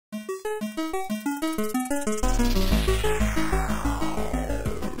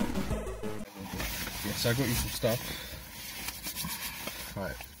So I got you some stuff.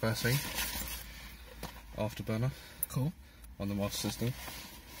 Right, first thing, Afterburner. Cool. On the Master System.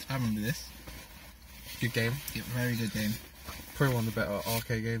 I remember this. Good game. Yeah, very good game. Probably one of the better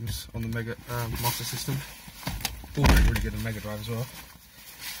arcade games on the Master System. Also really good on Mega Drive as well.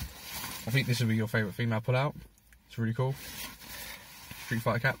 I think this will be your favourite thing I pull out. It's really cool. Street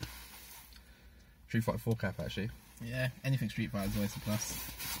Fighter cap. Street Fighter 4 cap actually. Yeah, anything Street Fighter is always a plus.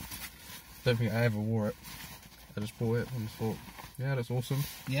 Don't think I ever wore it. I just bought it and just thought, yeah, that's awesome.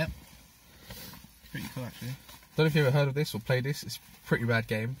 Yep. It's pretty cool actually. Don't know if you ever heard of this or played this. It's a pretty bad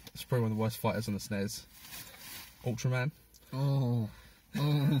game. It's probably one of the worst fighters on the SNES. Ultraman. Oh.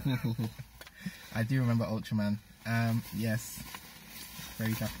 I do remember Ultraman. Yes.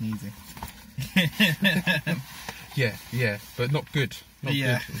 Very Japanesey. yeah, but not good. Not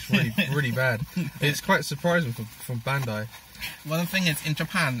good. It's really bad. It's quite surprising from Bandai. Well, the thing is, in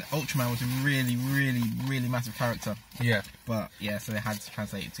Japan, Ultraman was a really massive character. Yeah. But yeah, so they had to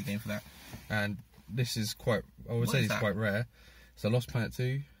translate it to game for that. And this is quite, I would say it's quite rare. It's a Lost Planet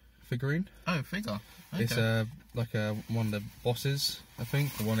 2 figurine. Oh, figure. Okay. It's like one of the bosses, I think,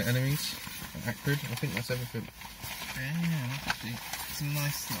 or one of the enemies. Acrid. I think that's everything. Yeah, actually, some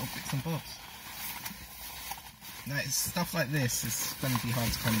nice little bits and bobs. Now, stuff like this is going to be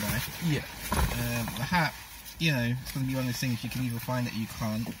hard to come by. Yeah. The hat, you know, it's going to be one of those things you can either find it or you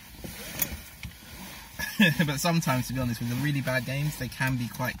can't. But sometimes, to be honest, with the really bad games, they can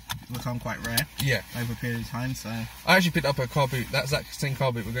become quite rare. Yeah. Over a period of time. So I actually picked up a car boot. That's that same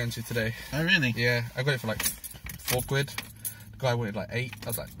car boot we're going to today. Oh really? Yeah, I got it for like £4. The guy wanted like 8. I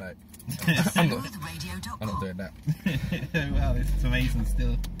was like, no, I'm not doing that. Wow, this is amazing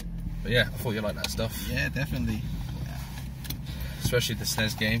still. But yeah, I thought you'd like that stuff. Yeah, definitely. Especially the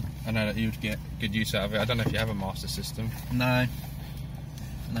SNES game. I know that you'd get good use out of it. I don't know if you have a Master System. No,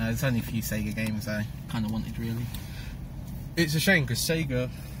 there's only a few Sega games I kind of wanted, really. It's a shame because Sega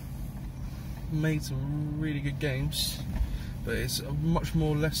made some really good games, but it's a much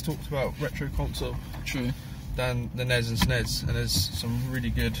more less talked about retro console. True. Than the NES and SNES, and there's some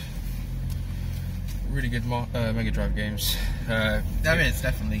really good Mega Drive games. There is,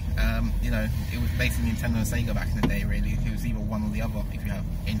 definitely. You know, it was basically Nintendo and Sega back in the day, really. It was either one or the other. If you have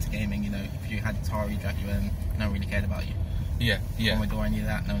into gaming, you know, if you had Atari, Dracula, no one really cared about you. Yeah. Commodore, any of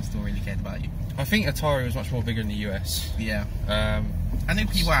that, no one still really cared about you. I think Atari was much more bigger in the US. Yeah. I know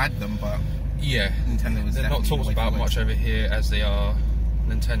people had them, but yeah, Nintendo was. They're not talked about much over here as they are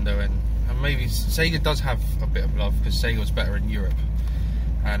Nintendo, and maybe Sega does have a bit of love because Sega was better in Europe.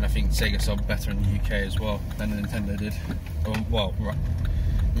 And I think Sega sold better in the UK as well than Nintendo did. Well,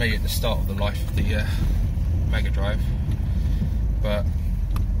 maybe at the start of the life of the Mega Drive. But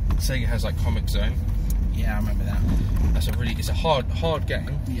Sega has like Comic Zone. Yeah, I remember that. It's a hard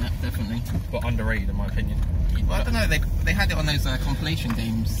game. Yeah, definitely. But underrated in my opinion. Well, I don't know. They had it on those compilation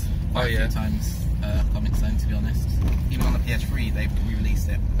games quite a few times. Comic Zone, to be honest. Even on the PS3, they re-released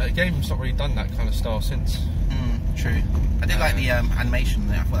it. The game's not really done that kind of style since. True. I did like the animation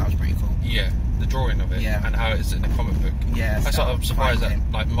there. I thought that was pretty cool. Yeah, the drawing of it. Yeah. And how it is in the comic book. Yeah. I'm surprised that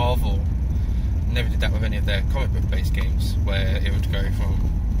like Marvel never did that with any of their comic book based games, where it would go from,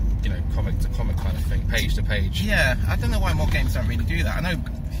 you know, comic to comic kind of thing, page to page. Yeah, I don't know why more games don't really do that. I know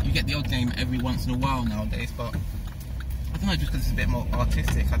you get the odd game every once in a while nowadays, but I don't know, just because it's a bit more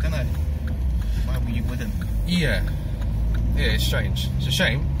artistic. I don't know why you wouldn't. Yeah, it's strange. It's a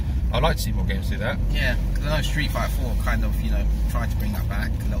shame. I'd like to see more games do that. Yeah, because I know Street Fighter 4 kind of, you know, tried to bring that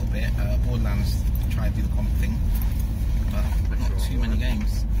back a little bit. Borderlands tried to do the comic thing, but not too many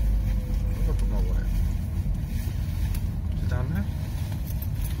games. I've got my wallet. Is it down there?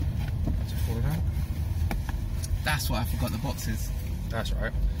 Is it falling out? That's what I forgot, the boxes. That's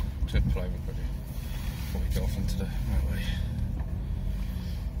right. I'm just going to pull over quickly before we get off into the motorway.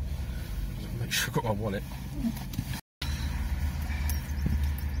 Make sure I've got my wallet.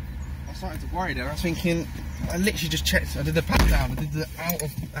 I started to worry then. I was thinking, I literally just checked. I did the pat down. I did the out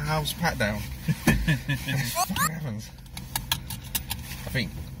of the house pat down. What happens? I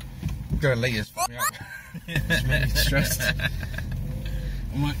think going late has fucked me up. It's made me stressed.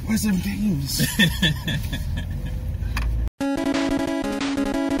 I'm like, where's them games?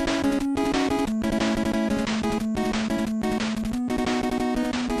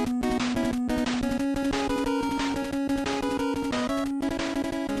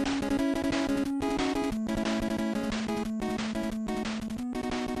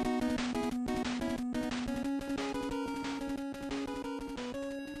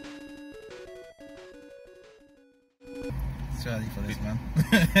 So early for this, man.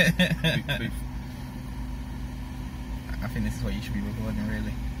 I think this is what you should be recording,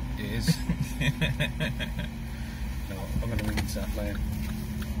 really. It is. No, I'm going to move into that layer.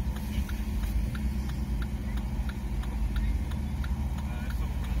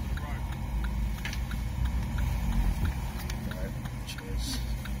 Right, cheers.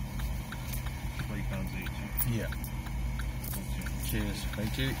 £3 each. Yeah. Cheers.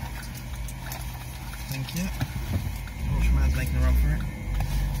 Thank you. Thank you. Horseman's making a run for it.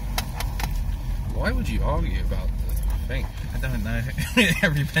 Why would you argue about the thing? I don't know.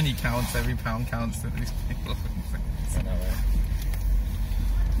 Every penny counts, every pound counts to these people. I know,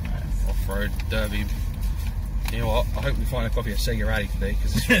 Off-road derby. You know what? I hope we find a copy of Sega Rally today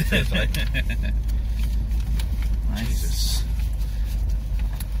because this is what it feels like. Nice. Jesus.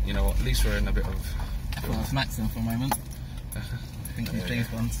 You know what? At least we're in a bit of. Well, it's Maxim for a moment. I think these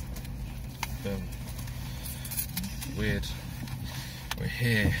biggest ones. Boom. Weird. We're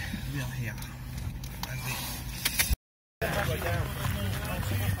here. We are here.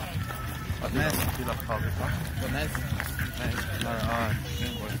 I do love target stuff. What, Nez? No,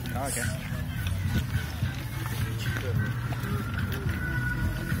 Oh, okay.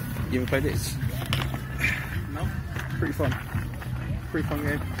 You ever played this? No. Pretty fun. Pretty fun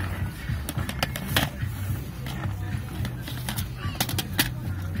game.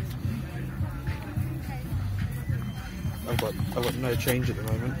 I've got no change at the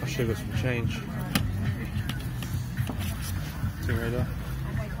moment. I should have got some change. Tomb Raider.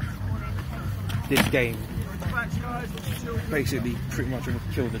 This game basically pretty much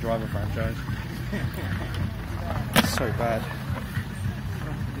almost killed the Driver franchise. It's so bad.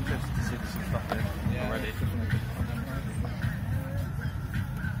 Interested to see some stuff in already.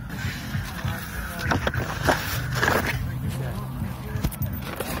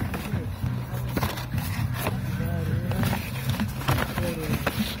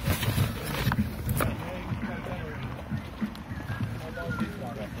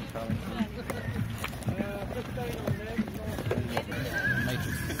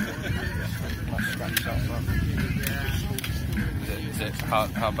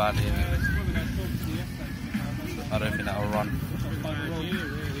 How bad it is. I don't think that will run.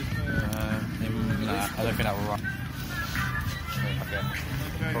 Nah, I don't think that will run. Okay.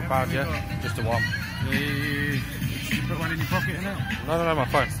 For pound, yeah? Just a one. Did you put one in your pocket or not? No, my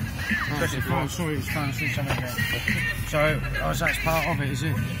phone. Oh, sorry, it's trying to see something there. So, that's part of it, is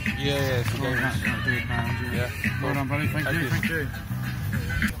it? Yeah, it's a Oh, game. that's not do pounds, Yeah. Well done, buddy. Thank you.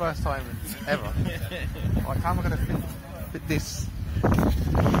 First time ever. Like, how am I going to fit this? Yeah,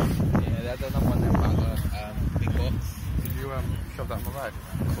 that's another one there about the big box. Did you shove that in my bag?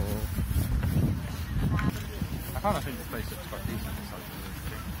 Cool. I kind of think this place looks quite decent.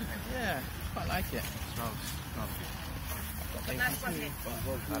 Yeah, quite like it. Smells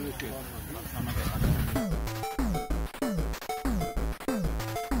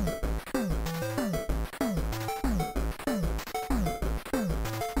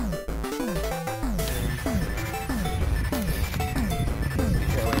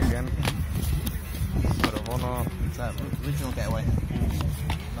Getaway again. Sort of honor. It's that original getaway.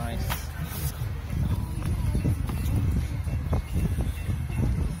 Nice.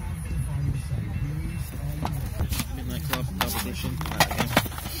 Midnight Club, Club Edition. Right, again.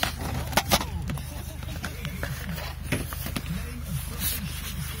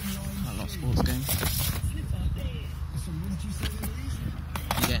 Quite a lot of sports games.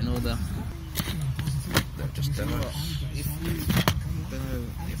 You're getting all the. Just demo. If you don't know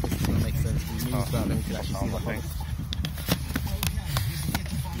if it's going to make sense to use that, then we could actually see the thing.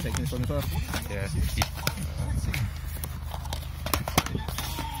 You taking this one as well? Yeah. Yeah,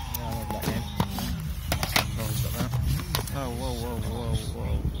 I love that game. Oh, he's got that. Oh, whoa.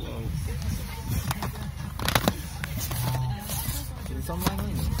 Is this online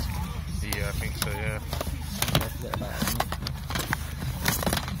only? Yeah, I think so, yeah. I forget about it.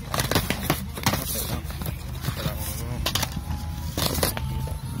 I'll take that. For that one as well.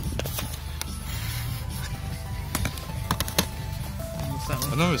 What's that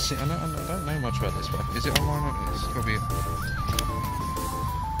one? I don't know much about this, but is it online? It's got to be.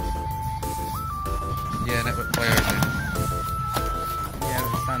 Yeah, network player only. Yeah,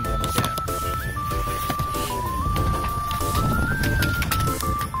 it's standalone, yeah.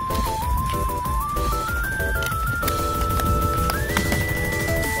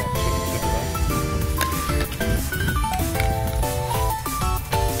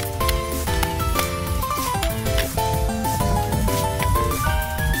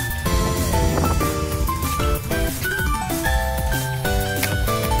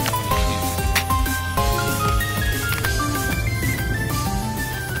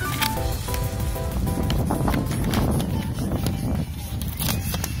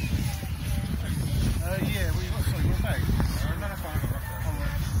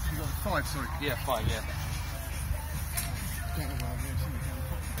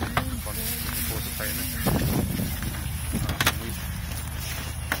 Looking forward to playing it.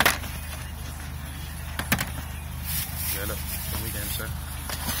 Yeah, look, some Wii games there.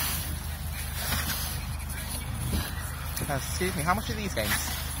 Excuse me, how much are these games?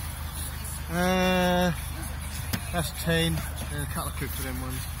 That's 10. And a couple of quid for them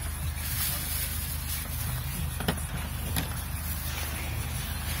ones.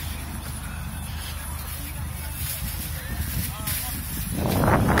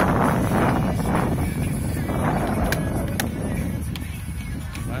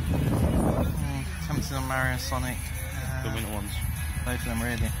 Something on Mario, Sonic. The winter ones. Both of them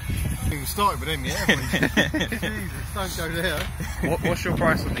really. You started with them, yeah? Jesus, don't go there. What's your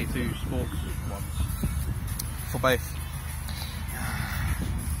price on the two sports ones? For both.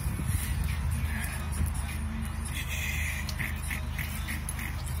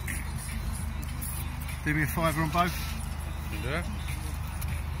 Do me a fiver on both. You can do it.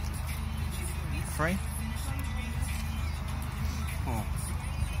 3? 4.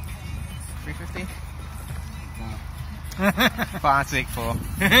 350? But I'll take 4.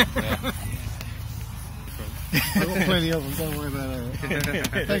 Yeah. I've got plenty of them, don't worry about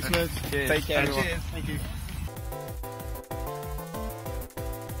that. Thanks, lads. Cheers. Take care. Everyone. Cheers. Thank you.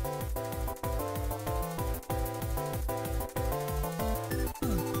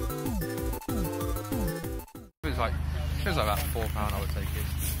 Feels like about £4 I would take it.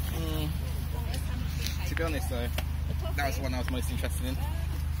 To be honest though, that was the one I was most interested in.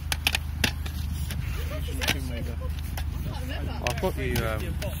 I've got you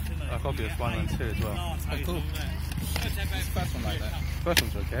a Spider-Man 2 as well. Oh cool. What's the first one like that? First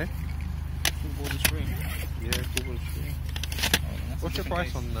one's okay. Full border screen. Yeah, full border screen. What's your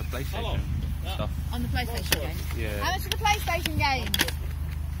price on the PlayStation stuff? On the PlayStation game? Yeah. How much are the PlayStation games?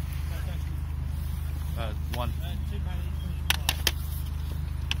 1.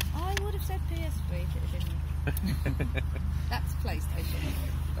 I would have said PS3 if it had been. That's PlayStation.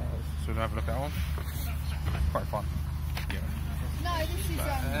 So we'll have a look at that one. Quite fun. Yeah. No, this is I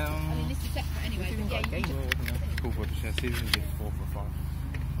mean, this is separate anyway. But yeah, you can Cool border screen. See, this is 4 for 5.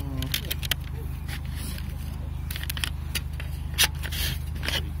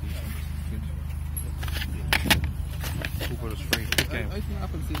 Cool border's free. Good game. Open it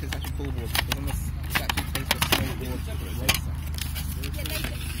up and see if it's actually full board. Because on this, it's actually takes a small board for a racer.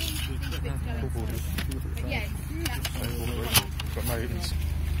 Cool borders. But yeah, It's got motors.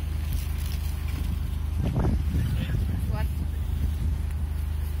 what?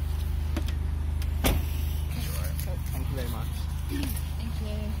 Thank you very much. Thank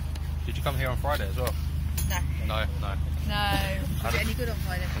you. Did you come here on Friday as well? No. No. No. Was it any good on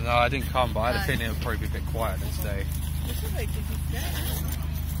Friday? No, I didn't come, but I had a feeling it would probably be a bit quiet this day. There's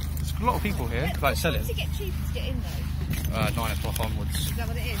a lot of people here, like selling. Does it get cheaper to get in though? 9 o'clock onwards. Is that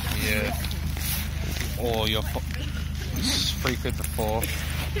what it is? Yeah. Or you're it's 3 quid for 4.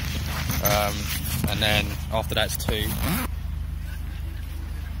 And then after that's 2.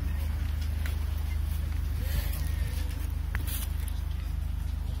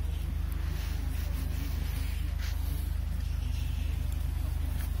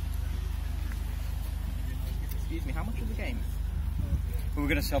 Excuse me, how much are the games? We were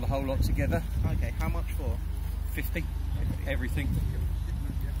going to sell the whole lot together. Okay, how much for? 50. Everything.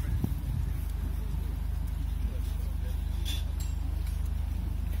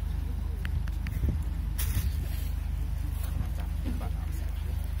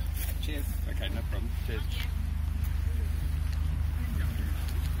 Cheers. Okay, no problem. Cheers.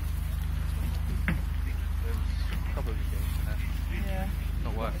 A couple of the games in there. Yeah.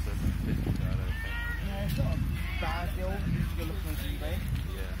 Not worth the 50, I don't think. Yeah, it's not a bad deal if you're looking on eBay,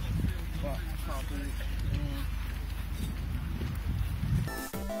 Yeah. but I can't do it.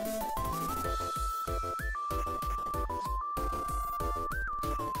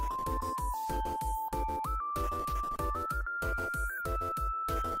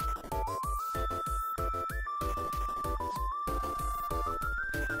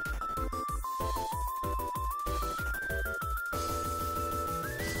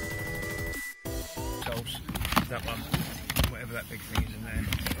 That one. Whatever that big thing is in there.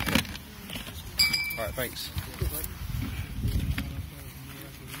 Alright, thanks.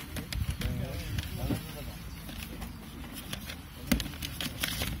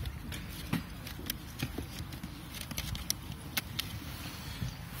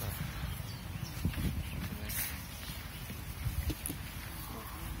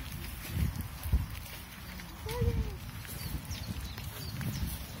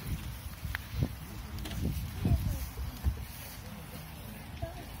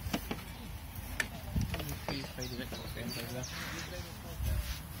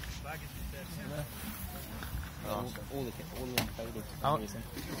 All the faded for Oh. some reason.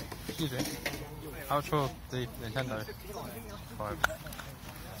 Excuse me. How much for the Nintendo? 5.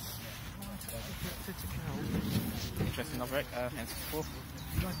 Interesting number, N64.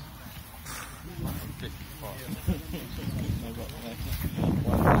 55. No,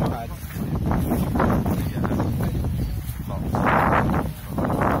 one pad.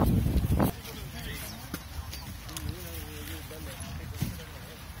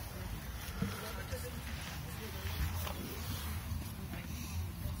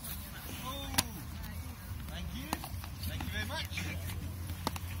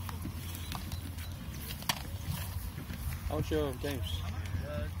 How much your games?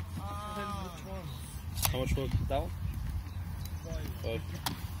 How much for that one? 5.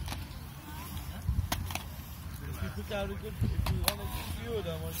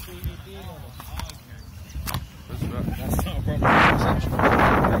 That's not a problem.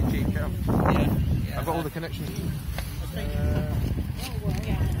 Yeah. I've got all the connections.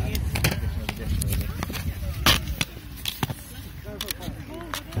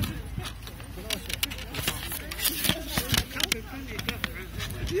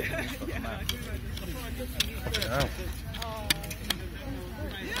 Yeah.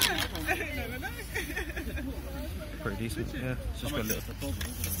 Pretty decent, yeah. It's just got a little.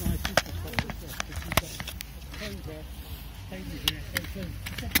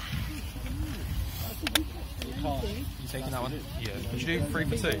 You taking that one? Yeah. Would you do 3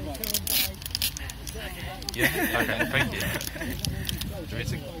 for 2? Yeah? Okay, thank you. Do we need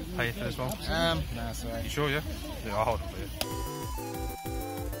to pay for this one? No, that's alright. You sure, yeah? Yeah, I'll hold it for you.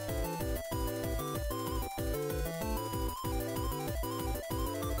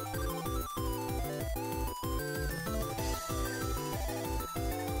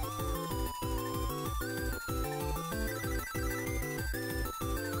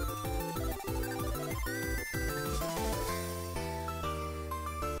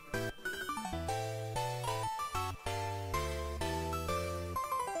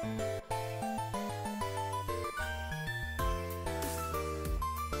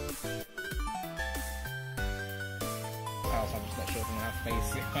 I'm just not sure if I'm gonna have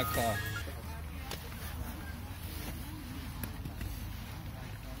space in my car.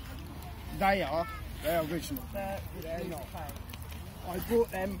 They're original. They're not. I bought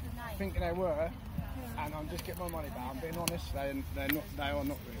them thinking they were, and I'm just getting my money back. I'm being honest, they're not. They are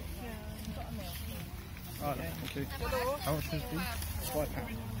not real. Oh, okay. How much is these? £5.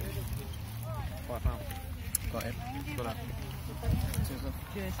 £5. Got it. Got that.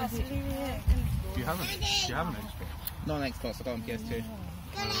 Do you have an Xbox? Not an Xbox, I got on PS2.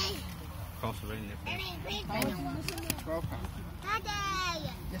 Castlevania. £12.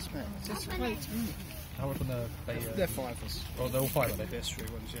 Yes, mate. It's great. How much on the They're fivers. Oh, they're all 5, are they?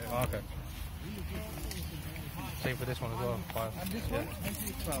 PS3 ones, yeah. Oh, okay. Same for this one as well. 5. Yeah.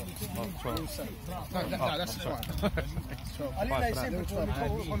 12. Oh, 12. No, that's 12. 12. I think they said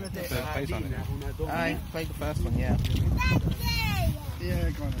on the day. face on it. I played the first one, yeah. Yeah,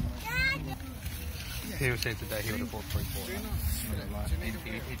 go on. He was saying today he would have bought 3-4.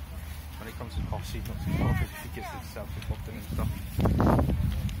 When it comes to cost, he's not too far if he gets himself involved in and stuff.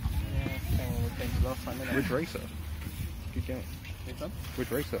 Yeah, same one we played last time, innit? Ridge Racer. Good game. Which one?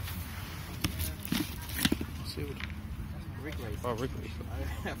 Ridge Racer. Sealed. Rig Racer. Oh, Ridge Racer.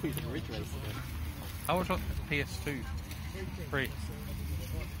 I thought you said Ridge Racer then. How much on PS2? 3.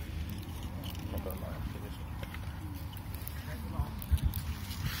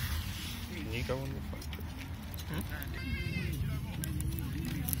 Can you go on the phone?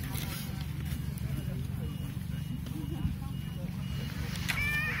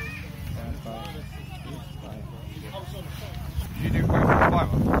 Did you do 3 for 5?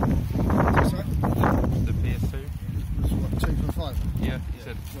 Sorry? The PS2? What, 2 for 5? Yeah, you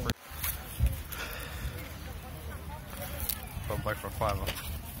said 3. Got both for a 5.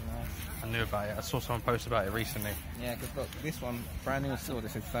 I knew about it. I saw someone post about it recently. Yeah, because look, this one, brand new store,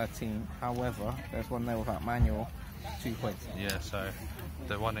 this is 13. However, there's one there without manual, £2. Yeah, so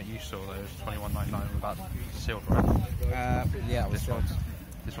the one that you saw though is $21.99 without sealed, right? Yeah, it was This sealed.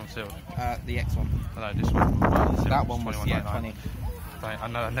 This one's sealed. The X one. No, this one. Sealed, That one was, yeah, 21.99. 20. I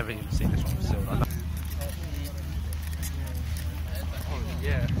know, I've never even seen this one sealed. I know. Oh,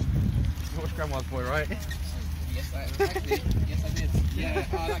 yeah. You watched Grandma's Boy, right? Yes, exactly. Yes, I did. Yeah,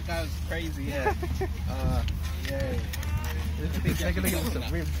 oh, that guy was crazy, yeah. Yeah. Take a look at the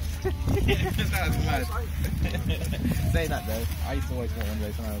ribs. That was mad. Say that though, I used to always want one of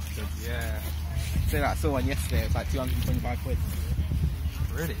those when I was a kid. Yeah. Say that, I saw one yesterday, it was like £225.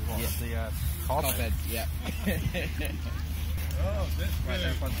 Really? What? Yeah. The car Car bed? bed, yeah. right there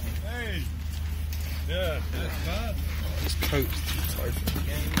in front of me. Hey! Yeah, that's bad. It's coached.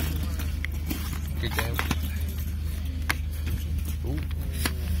 Good game. Ooh.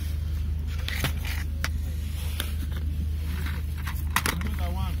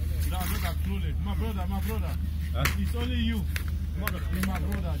 My brother. Huh? It's only you. My brother.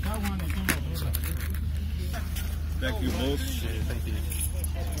 That one is only my brother. Thank you both. Thank you.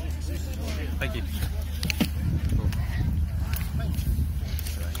 Thank you. Cool.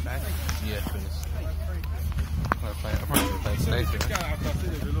 Yeah, please. I'll probably play it today too.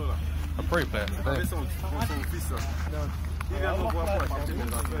 I'll probably play it today.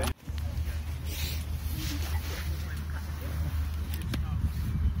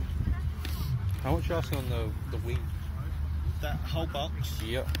 How much are you asking on the Wii? That whole box.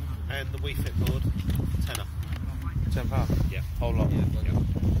 Yep. And the Wii Fit board, £10. £10? Yeah. Whole lot? Yeah.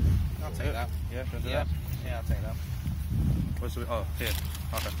 I'll take that. Yeah, should I do Yeah. that? Yeah, I'll take that. Where's the... Oh, here.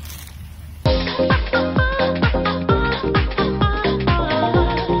 Okay.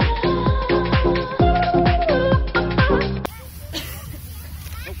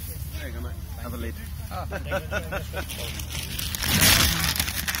 There you go, mate. Have a lid. Oh, thank you.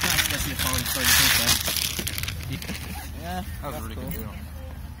 Yeah, That was a really cool. good deal.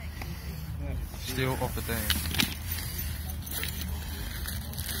 Steal off the day.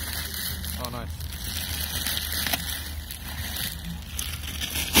 Oh, nice.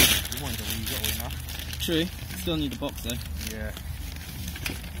 You wanted to use it all enough. True. Still need the box though. Yeah.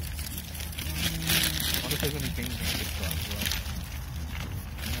 I wonder if there's any games on this side as well.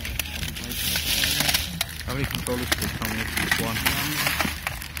 How many controllers do they come with? Just one.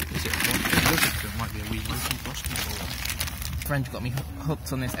 Is it one? It looks like it might be a Wii motion plus controller. Friend got me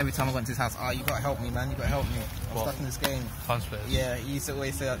hooked on this every time I went to his house. Oh, you gotta help me, man. You gotta help me. I'm What? stuck in this game. Fun splitters. Yeah, he used to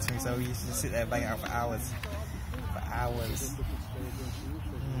always say that to me, so we used to just sit there and bang it out for hours. For hours.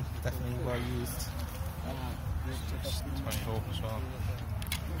 Definitely well used. Tony Hawk as well.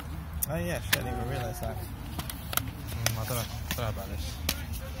 Oh yeah, shit, I didn't even realise that. I don't know about this.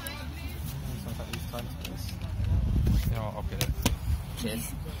 Sounds like these time splitters. You know what, I'll get it. Cheers.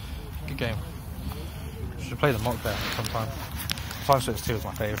 Good game. Should play the mock better sometime. Time Splitters 2 is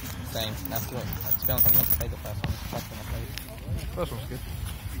my favourite. Same. That's good. To be honest, I've never played the first one. That's one I played. First one's good.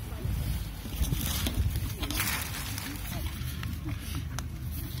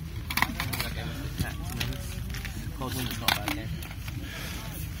 Cold Wind's not a bad game.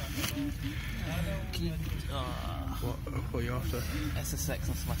 What are you after? SSX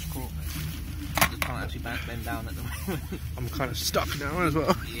and Smash Court. I can't actually bend down at the moment. I'm kind of stuck now as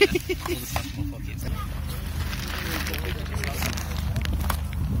well. Yeah, all the stuff in my pockets.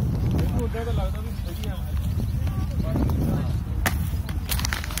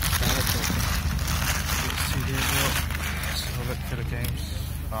 I'll look for the games.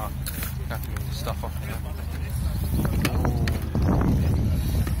 Ah, have to move the stuff off here.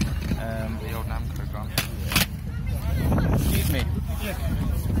 The old Namco gun. Excuse me.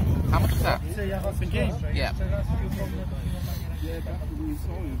 How much is that? The game? Yeah.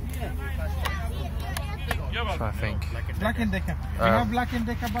 So I think. Black and Decker. We have Black and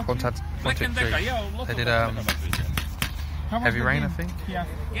Decker, but Contact 3. They did Heavy Rain, I think. yeah.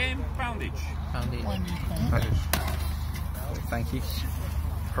 Game Poundage. Found it. Thank you.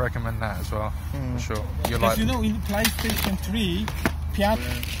 I recommend that as well, for sure. You Because like? you know, in PlayStation 3, Piazza.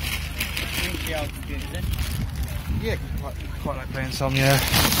 Yeah, quite like playing some. Yeah.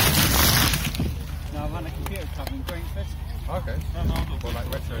 No, I run a computer club in Greenford. Okay. Or like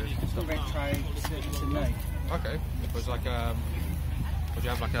retro stuff. Retro to me. Okay. It was like would you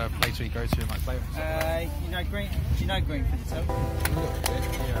have like a place where you go to and like play with stuff like that? Do you know Greenford at all? A little bit,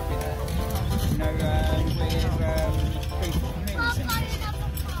 yeah. You know where Greenford Community Centre is?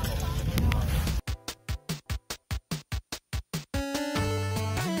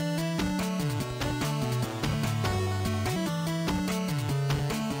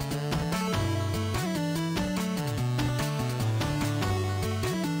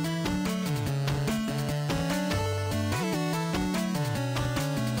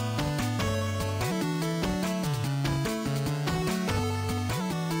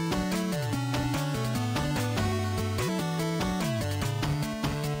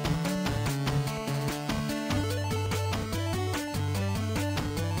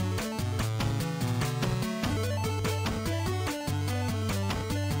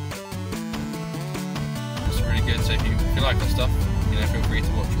 Good. So if you like our stuff, feel free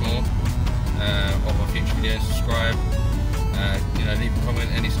to watch more of our future videos. Subscribe. Leave a comment.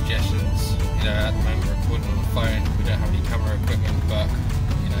 Any suggestions? At the moment we're recording on the phone. We don't have any camera equipment, but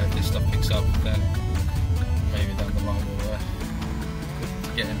if this stuff picks up, then maybe down the line we'll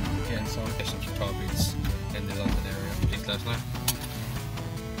So I'm guessing car beats in the London area. Please let us know.